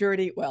and you're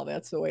dirty, well,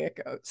 that's the way it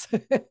goes.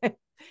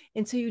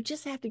 And so you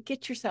just have to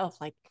get yourself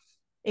like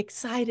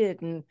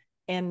excited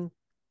and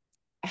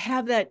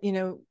have that,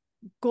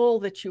 goal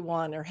that you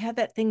want, or have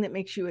that thing that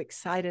makes you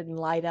excited and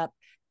light up,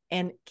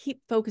 and keep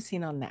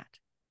focusing on that.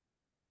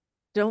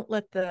 Don't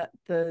let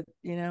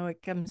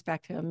it comes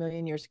back to a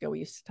million years ago. We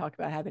used to talk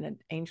about having an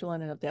angel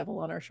and a devil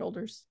on our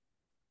shoulders,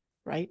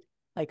 right?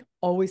 Like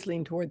always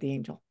lean toward the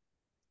angel.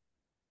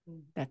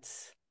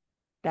 That's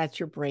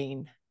your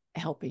brain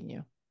helping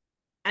you.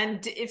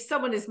 And if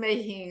someone is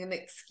making an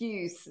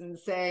excuse and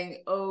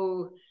saying,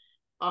 oh,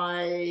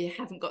 I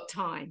haven't got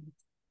time.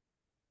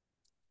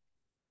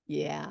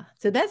 Yeah.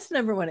 So that's the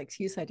number one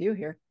excuse I do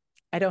hear.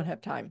 I don't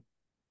have time.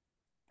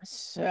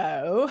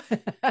 So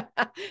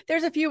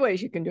there's a few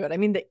ways you can do it. I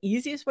mean, the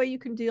easiest way you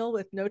can deal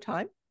with no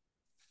time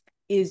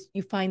is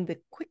you find the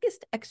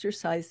quickest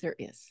exercise there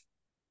is,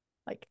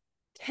 like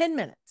 10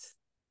 minutes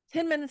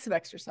of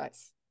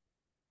exercise.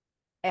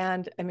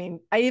 And I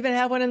mean, I even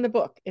have one in the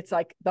book. It's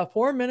like the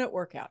 4-minute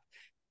workout,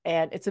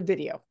 and it's a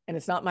video, and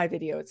it's not my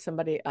video. It's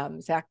somebody,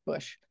 Zach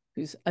Bush,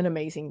 who's an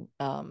amazing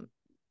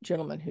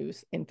gentleman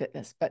who's in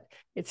fitness, but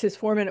it's his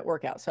 4-minute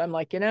workout. So I'm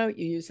like, you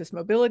use this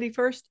mobility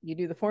first, you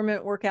do the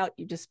 4-minute workout,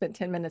 you just spent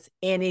 10 minutes.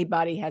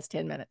 Anybody has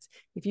 10 minutes.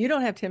 If you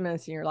don't have 10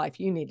 minutes in your life,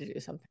 you need to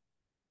do something,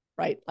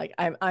 right? Like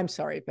I'm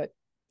sorry, but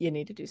you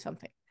need to do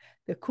something.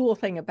 The cool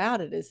thing about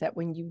it is that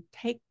when you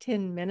take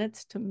 10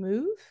 minutes to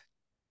move,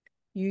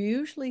 you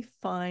usually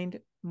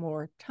find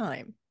more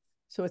time.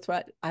 So it's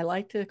what I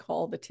like to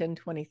call the 10,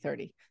 20,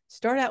 30.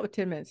 Start out with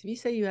 10 minutes. If you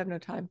say you have no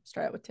time,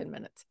 start out with 10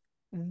 minutes.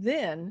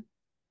 Then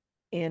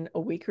in a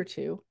week or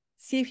two,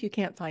 see if you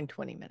can't find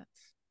 20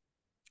 minutes.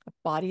 A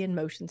body in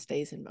motion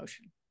stays in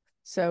motion.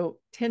 So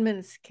 10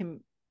 minutes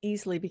can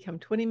easily become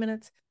 20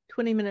 minutes.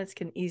 20 minutes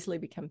can easily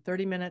become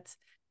 30 minutes.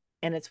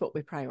 And it's what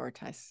we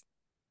prioritize,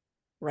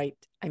 right?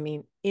 I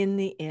mean, in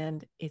the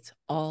end, it's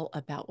all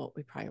about what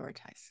we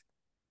prioritize.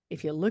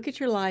 If you look at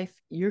your life,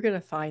 you're going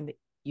to find that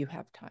you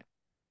have time.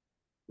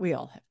 We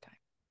all have time.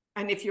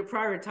 And if you're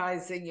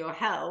prioritizing your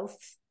health,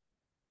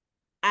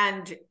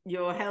 and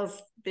your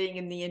health being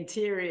in the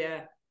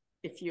interior,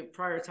 if you're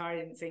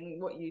prioritizing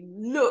what you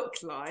look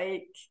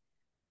like,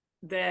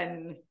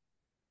 then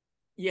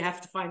you have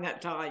to find that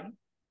time.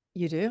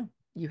 You do.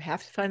 You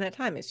have to find that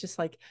time. It's just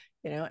like,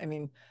 I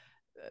mean,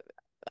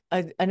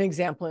 an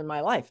example in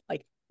my life.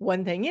 Like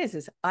one thing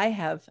is I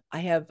have,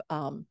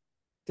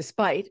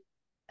 despite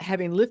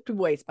having lifted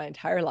weights my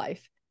entire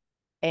life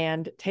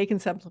and taken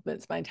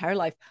supplements my entire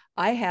life,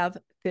 I have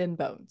thin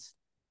bones.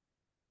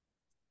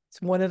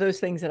 It's one of those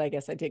things that I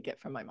guess I did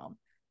get from my mom.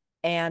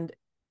 And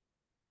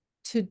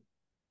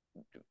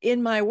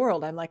in my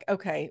world, I'm like,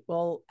 okay,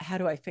 well, how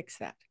do I fix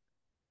that?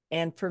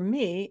 And for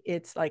me,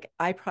 it's like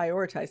I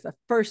prioritize the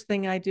first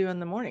thing I do in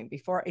the morning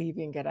before I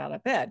even get out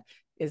of bed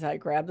is I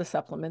grab the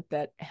supplement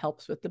that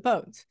helps with the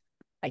bones.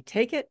 I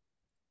take it,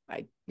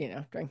 I,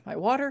 drink my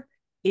water.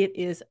 It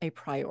is a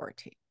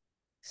priority.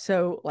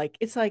 So like,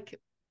 it's like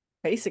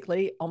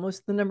basically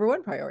almost the number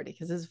one priority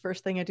because it's the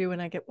first thing I do when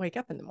I wake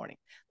up in the morning.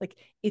 Like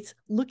it's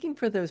looking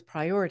for those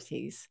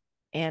priorities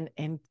and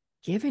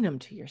giving them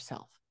to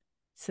yourself.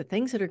 It's the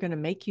things that are going to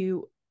make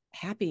you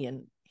happy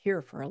and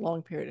here for a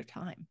long period of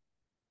time.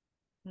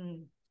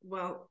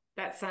 Well,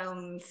 that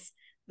sounds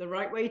the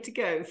right way to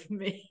go for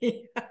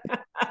me.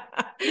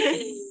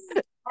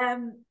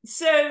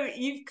 So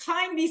you've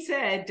kindly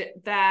said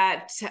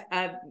that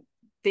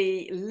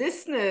the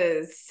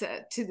listeners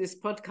to this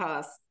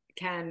podcast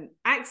can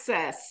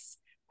access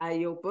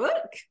your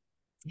book.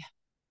 Yeah.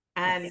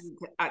 And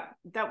yes.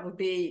 That would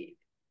be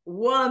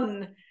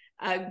one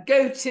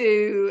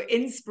go-to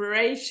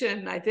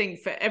inspiration, I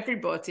think, for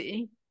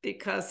everybody,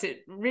 because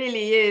it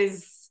really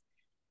is,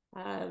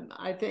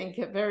 I think,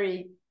 a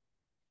very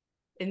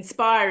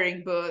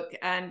inspiring book,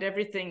 and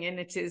everything in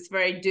it is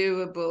very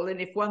doable. And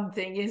if one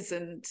thing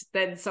isn't,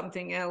 then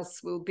something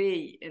else will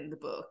be in the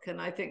book. And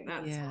I think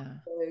that's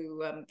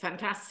so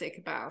fantastic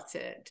about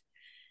it.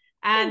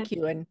 And thank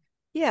you. And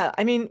yeah,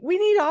 I mean, we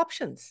need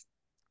options,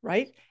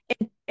 right?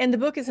 And the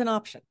book is an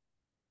option,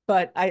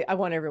 but I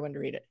want everyone to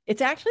read it.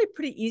 It's actually a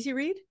pretty easy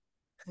read.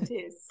 It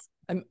is.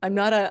 I'm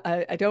not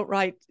I don't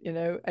write,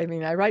 I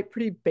mean, I write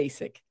pretty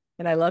basic,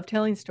 and I love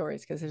telling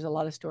stories because there's a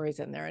lot of stories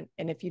in there.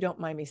 And if you don't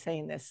mind me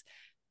saying this,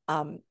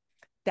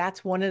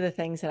 that's one of the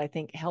things that I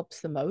think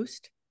helps the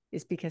most,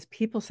 is because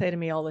people say to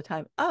me all the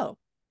time, oh,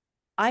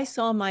 I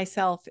saw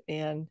myself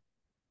in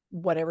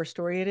whatever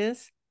story it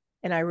is,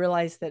 and I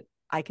realized that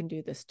I can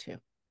do this too.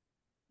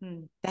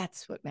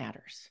 That's what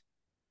matters.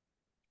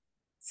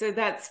 So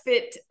that's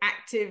fit,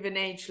 active, and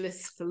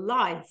ageless for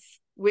life,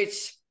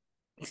 which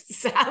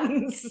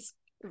sounds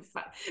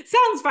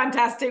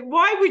fantastic.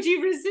 Why would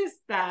you resist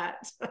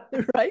that?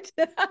 Right.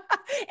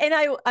 And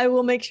I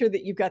will make sure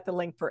that you've got the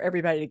link for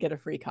everybody to get a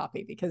free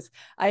copy, because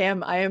I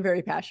am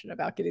very passionate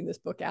about getting this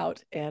book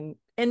out, and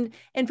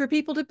for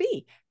people to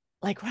be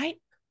like, right,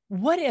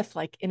 what if,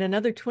 like, in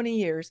another 20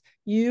 years,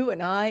 you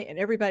and I and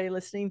everybody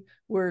listening,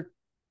 were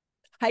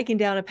hiking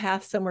down a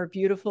path somewhere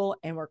beautiful,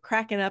 and we're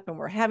cracking up, and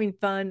we're having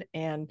fun,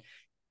 and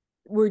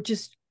we're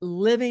just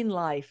living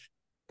life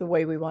the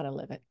way we want to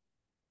live it.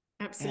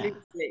 Absolutely.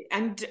 Yeah.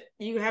 And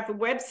you have a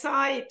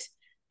website,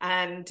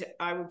 and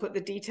I will put the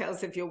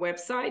details of your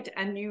website,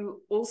 and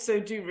you also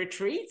do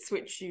retreats,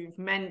 which you've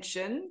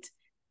mentioned.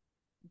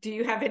 Do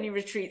you have any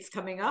retreats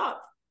coming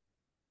up?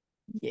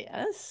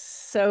 Yes.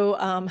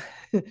 So,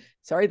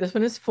 sorry, this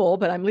one is full,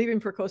 but I'm leaving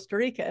for Costa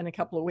Rica in a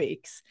couple of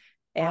weeks,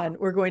 and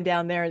we're going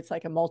down there. It's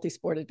like a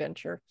multi-sport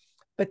adventure,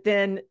 but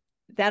then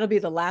that'll be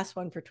the last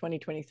one for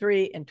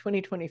 2023. In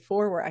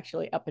 2024, we're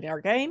actually upping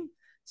our game.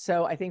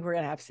 So I think we're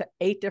going to have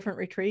 8 different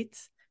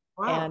retreats.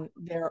 Wow. And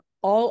they're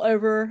all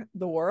over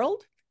the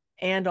world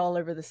and all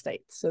over the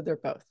States. So they're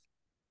both.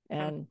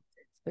 And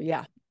so,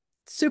 yeah,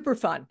 super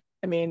fun.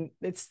 I mean,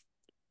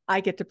 I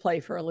get to play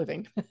for a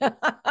living.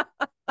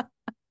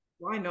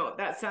 Why not?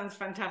 That sounds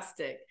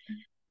fantastic.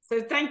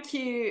 So thank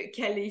you,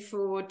 Kelly,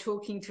 for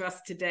talking to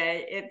us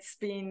today. It's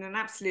been an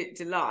absolute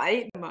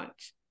delight.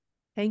 Much.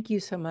 Thank you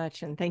so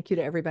much. And thank you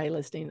to everybody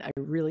listening. I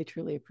really,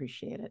 truly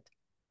appreciate it.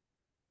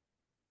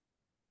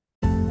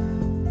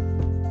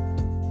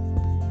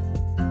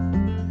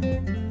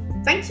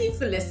 Thank you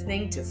for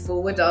listening to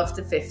Forward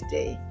After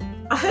 50.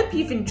 I hope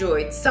you've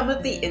enjoyed some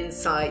of the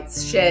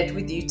insights shared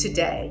with you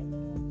today.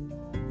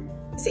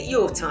 Is it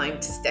your time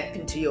to step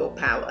into your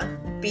power,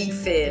 be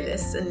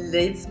fearless, and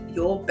live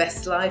your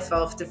best life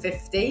after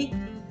 50?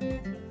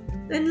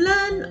 Then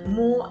learn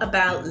more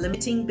about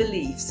limiting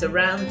beliefs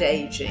around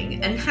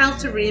aging and how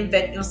to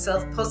reinvent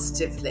yourself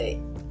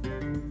positively.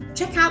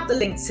 Check out the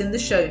links in the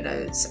show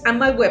notes and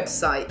my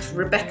website,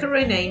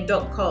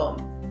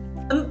 RebeccaRonayne.com,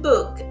 and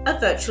book a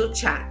virtual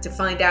chat to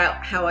find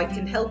out how I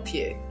can help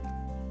you.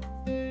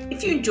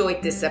 If you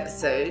enjoyed this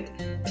episode,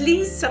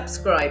 please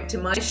subscribe to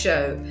my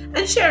show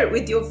and share it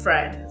with your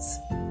friends.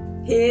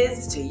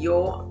 Here's to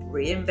your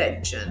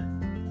reinvention.